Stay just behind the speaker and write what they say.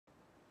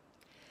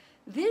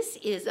This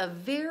is a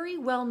very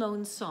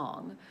well-known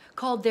song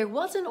called There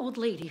Was an Old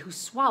Lady Who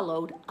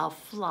Swallowed a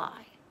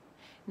Fly.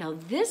 Now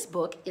this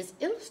book is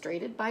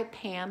illustrated by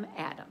Pam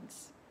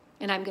Adams,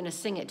 and I'm going to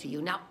sing it to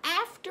you. Now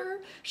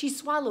after she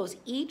swallows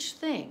each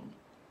thing,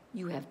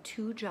 you have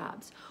two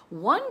jobs.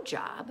 One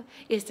job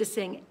is to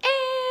sing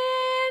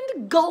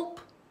and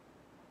gulp,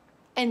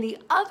 and the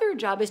other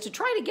job is to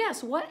try to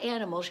guess what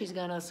animal she's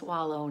going to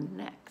swallow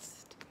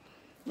next.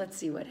 Let's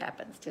see what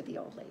happens to the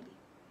old lady.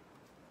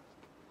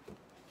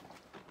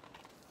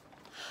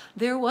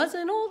 There was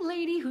an old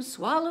lady who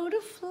swallowed a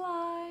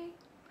fly.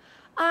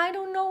 I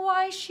don't know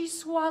why she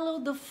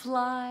swallowed the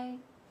fly.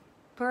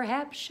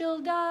 Perhaps she'll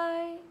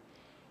die.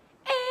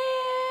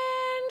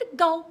 And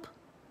gulp.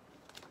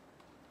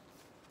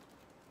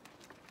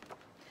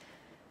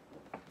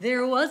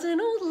 There was an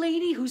old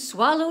lady who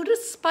swallowed a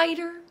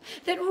spider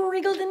that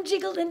wriggled and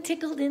jiggled and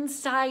tickled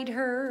inside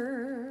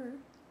her.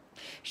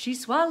 She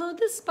swallowed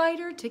the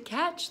spider to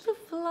catch the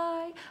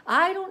fly.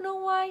 I don't know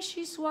why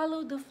she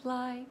swallowed the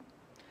fly.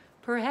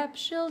 Perhaps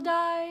she'll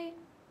die.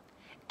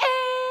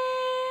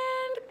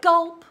 And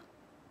gulp.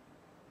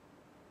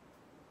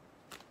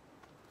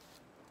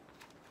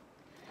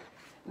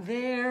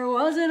 There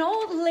was an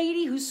old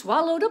lady who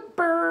swallowed a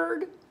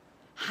bird.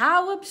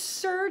 How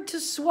absurd to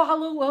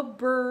swallow a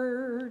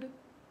bird.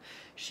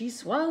 She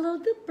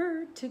swallowed the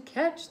bird to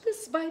catch the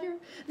spider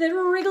that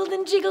wriggled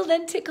and jiggled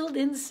and tickled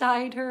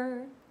inside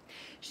her.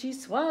 She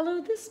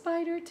swallowed the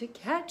spider to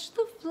catch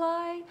the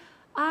fly.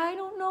 I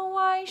don't know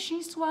why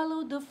she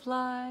swallowed the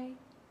fly.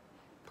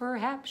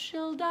 Perhaps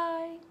she'll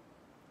die.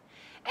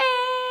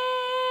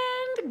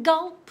 And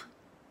gulp.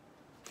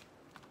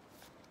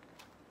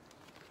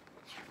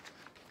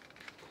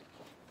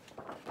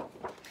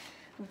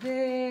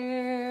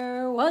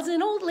 There was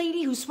an old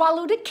lady who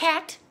swallowed a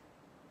cat.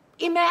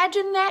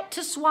 Imagine that,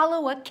 to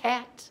swallow a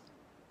cat.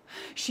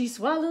 She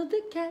swallowed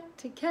the cat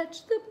to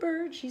catch the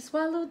bird. She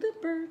swallowed the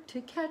bird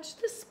to catch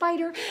the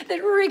spider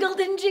that wriggled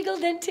and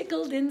jiggled and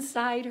tickled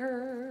inside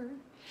her.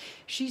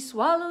 She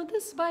swallowed the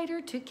spider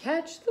to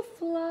catch the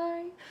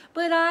fly,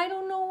 but I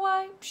don't know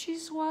why she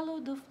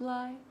swallowed the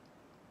fly.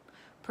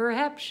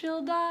 Perhaps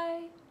she'll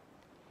die.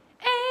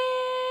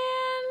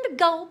 And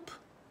gulp.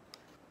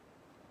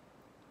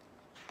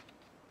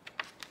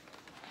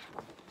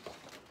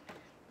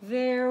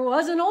 There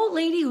was an old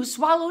lady who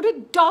swallowed a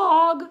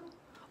dog.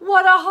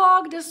 What a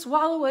hog to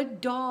swallow a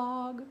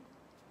dog.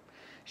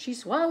 She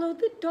swallowed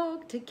the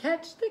dog to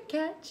catch the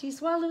cat. She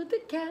swallowed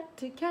the cat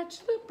to catch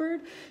the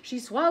bird. She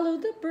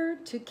swallowed the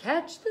bird to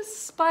catch the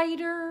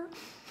spider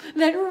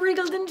that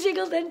wriggled and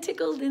jiggled and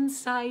tickled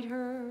inside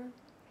her.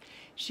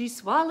 She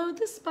swallowed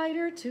the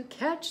spider to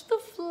catch the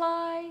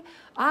fly.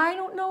 I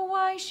don't know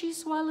why she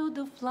swallowed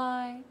the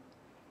fly.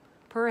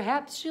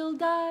 Perhaps she'll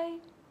die.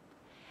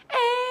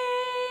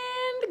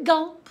 And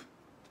gulp.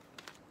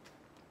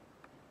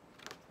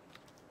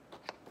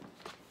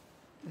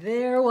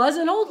 There was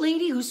an old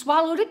lady who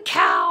swallowed a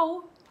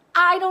cow.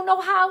 I don't know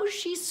how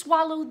she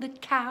swallowed the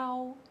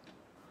cow.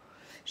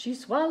 She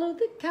swallowed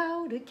the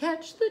cow to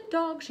catch the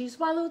dog. She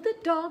swallowed the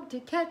dog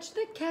to catch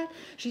the cat.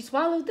 She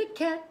swallowed the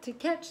cat to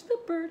catch the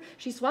bird.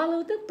 She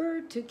swallowed the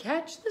bird to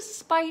catch the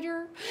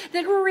spider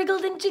that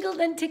wriggled and jiggled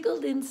and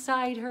tickled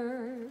inside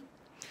her.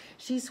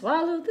 She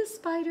swallowed the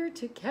spider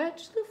to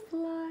catch the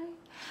fly.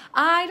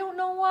 I don't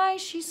know why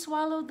she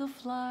swallowed the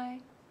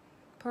fly.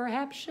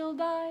 Perhaps she'll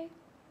die.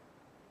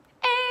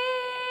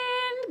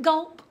 And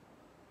gulp.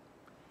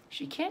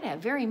 She can't have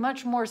very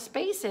much more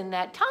space in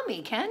that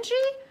tummy, can she?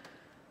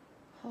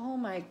 Oh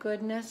my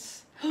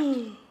goodness.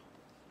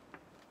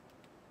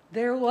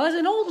 There was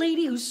an old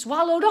lady who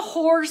swallowed a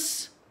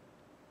horse.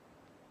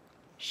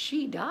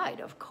 She died,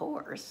 of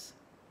course.